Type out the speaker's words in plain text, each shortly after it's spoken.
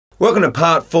Welcome to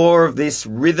part 4 of this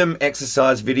rhythm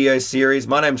exercise video series.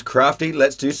 My name's Crafty.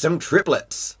 Let's do some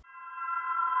triplets.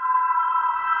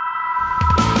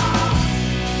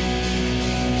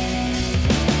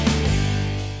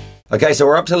 Okay, so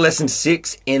we're up to lesson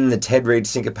 6 in the Ted Reed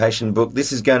Syncopation book.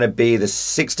 This is going to be the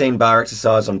 16-bar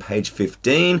exercise on page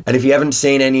 15. And if you haven't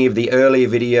seen any of the earlier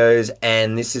videos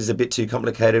and this is a bit too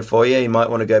complicated for you, you might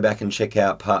want to go back and check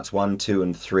out parts 1, 2,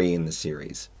 and 3 in the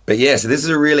series. But yeah, so this is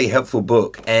a really helpful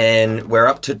book, and we're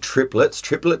up to triplets.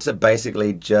 Triplets are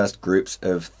basically just groups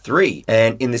of 3.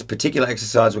 And in this particular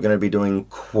exercise, we're going to be doing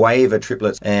quaver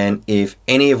triplets. And if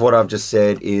any of what I've just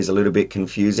said is a little bit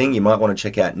confusing, you might want to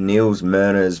check out Niels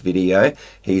Myrner's video.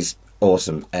 He's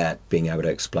awesome at being able to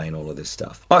explain all of this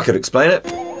stuff. I could explain it.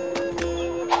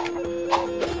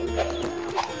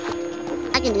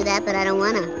 I can do that, but I don't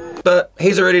want to. But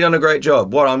he's already done a great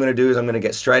job. What I'm going to do is I'm going to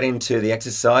get straight into the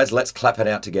exercise. Let's clap it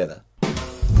out together.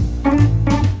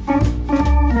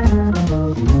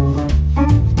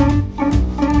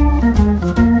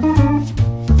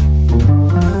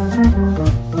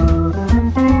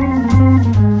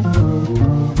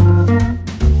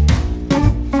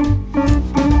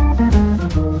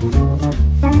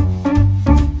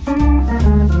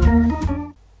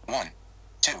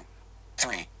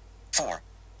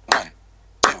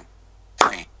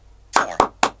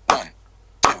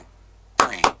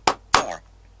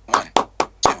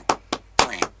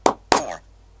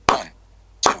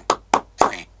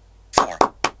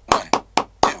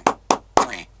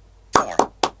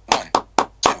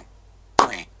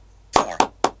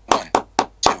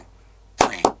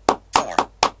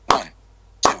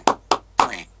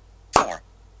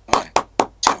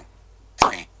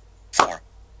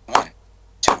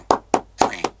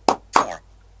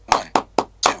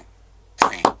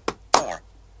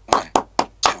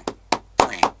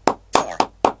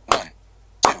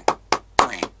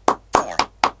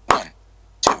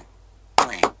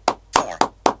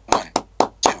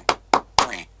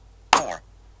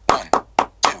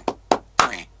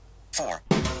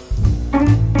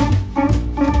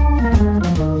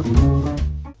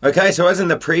 Okay, so as in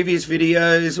the previous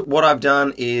videos, what I've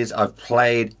done is I've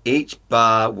played each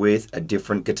bar with a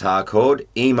different guitar chord,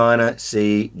 E minor,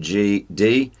 C, G,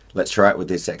 D. Let's try it with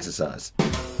this exercise.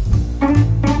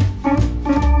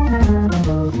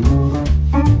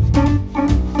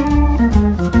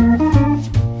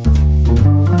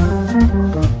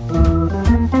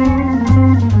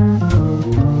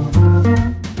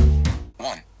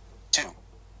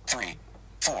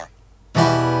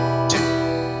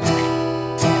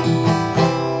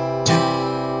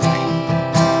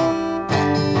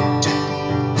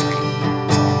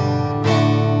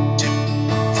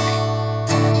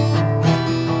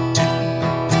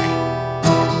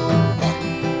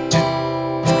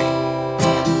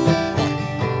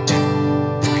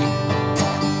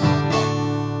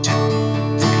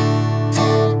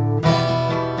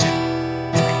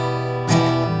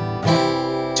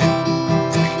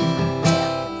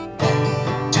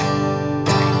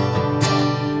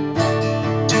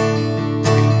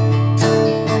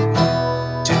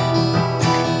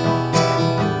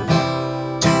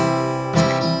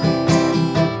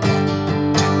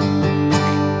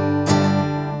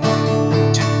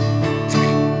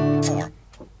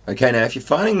 Okay, now if you're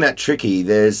finding that tricky,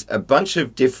 there's a bunch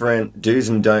of different do's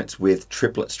and don'ts with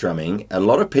triplet strumming. A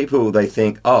lot of people, they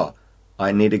think, oh,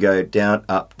 I need to go down,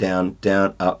 up, down,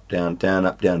 down, up, down, down,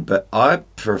 up, down. But I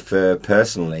prefer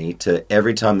personally to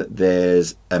every time that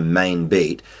there's a main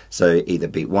beat, so either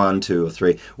beat 1, 2, or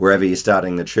 3, wherever you're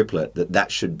starting the triplet,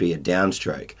 that should be a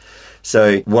downstroke.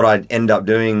 So what I'd end up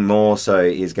doing more so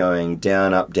is going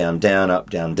down, up, down, down,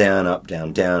 up, down, down, up,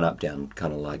 down, down, up, down,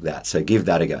 kind of like that. So give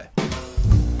that a go.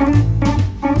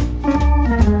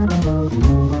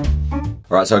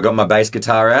 Alright, so I've got my bass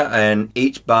guitar out and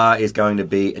each bar is going to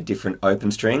be a different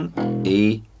open string,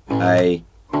 E, A,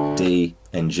 D,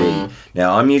 and G.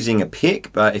 Now I'm using a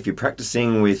pick, but if you're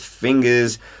practicing with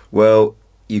fingers, well,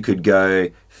 you could go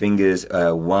fingers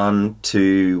 1,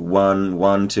 2, 1,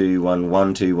 1, 2, 1,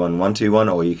 1, 2, 1, 1, 2, 1,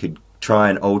 or you could try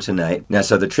and alternate. Now,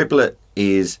 so the triplet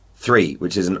is 3,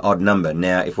 which is an odd number.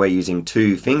 Now, if we're using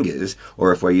 2 fingers,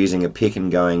 or if we're using a pick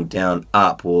and going down,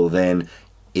 up, well then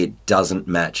it doesn't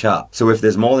match up. So if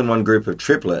there's more than one group of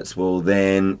triplets, well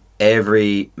then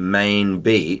every main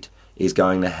beat is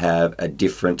going to have a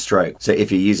different stroke. So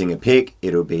if you're using a pick,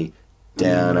 it'll be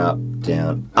down, up,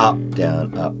 down, up,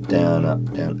 down, up, down,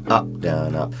 up, down, up,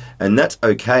 down, up. And that's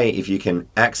okay if you can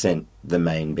accent the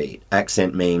main beat.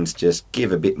 Accent means just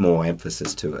give a bit more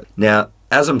emphasis to it. Now,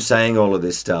 as I'm saying all of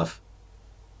this stuff,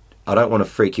 I don't want to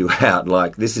freak you out,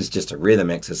 like this is just a rhythm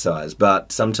exercise,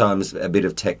 but sometimes a bit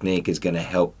of technique is going to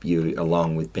help you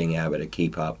along with being able to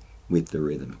keep up with the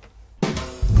rhythm.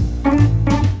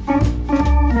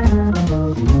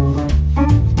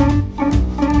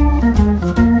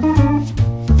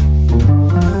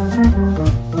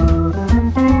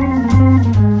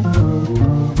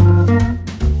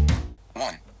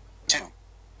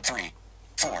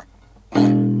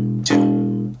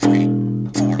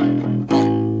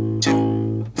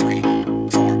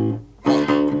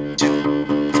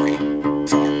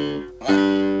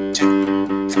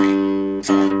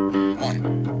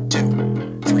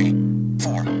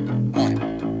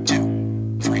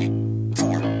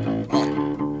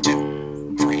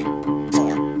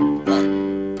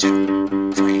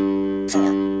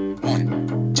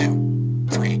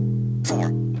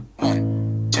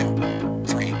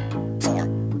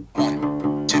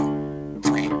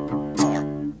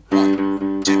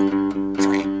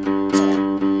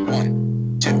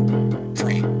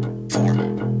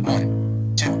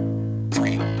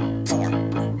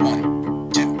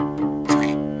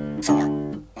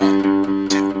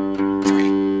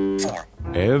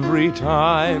 Every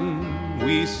time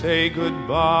we say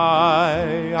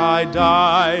goodbye, I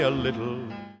die a little.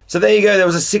 So there you go, there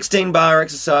was a 16-bar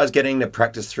exercise getting to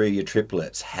practice through your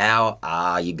triplets. How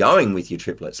are you going with your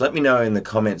triplets? Let me know in the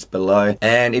comments below.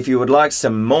 And if you would like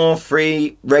some more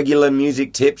free regular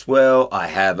music tips, well, I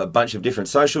have a bunch of different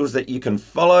socials that you can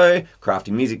follow.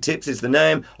 Crafty Music Tips is the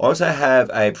name. I also have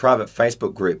a private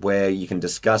Facebook group where you can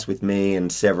discuss with me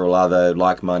and several other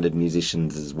like-minded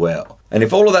musicians as well. And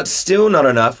if all of that's still not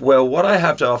enough, well, what I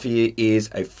have to offer you is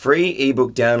a free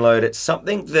ebook download. It's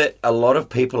something that a lot of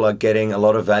people are getting a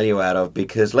lot of value out of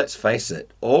because, let's face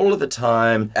it, all of the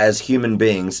time as human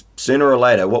beings, sooner or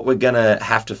later, what we're going to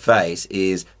have to face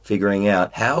is figuring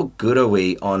out how good are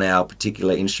we on our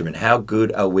particular instrument? How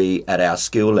good are we at our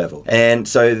skill level? And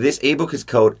so this ebook is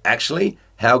called Actually,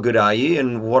 How Good Are You?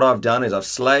 And what I've done is I've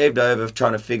slaved over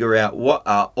trying to figure out what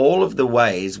are all of the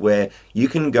ways where you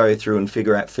can go through and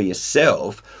figure out for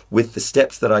yourself with the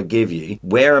steps that I give you,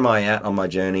 where am I at on my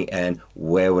journey and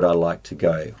where would I like to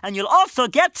go? And you'll also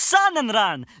get Sun and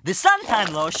Run, the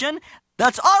suntan lotion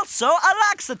that's also a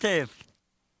laxative.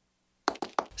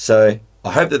 So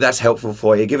I hope that that's helpful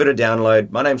for you. Give it a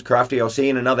download. My name's Crafty. I'll see you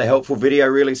in another helpful video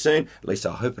really soon. At least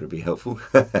I hope it'll be helpful.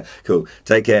 Cool.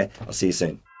 Take care. I'll see you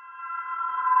soon.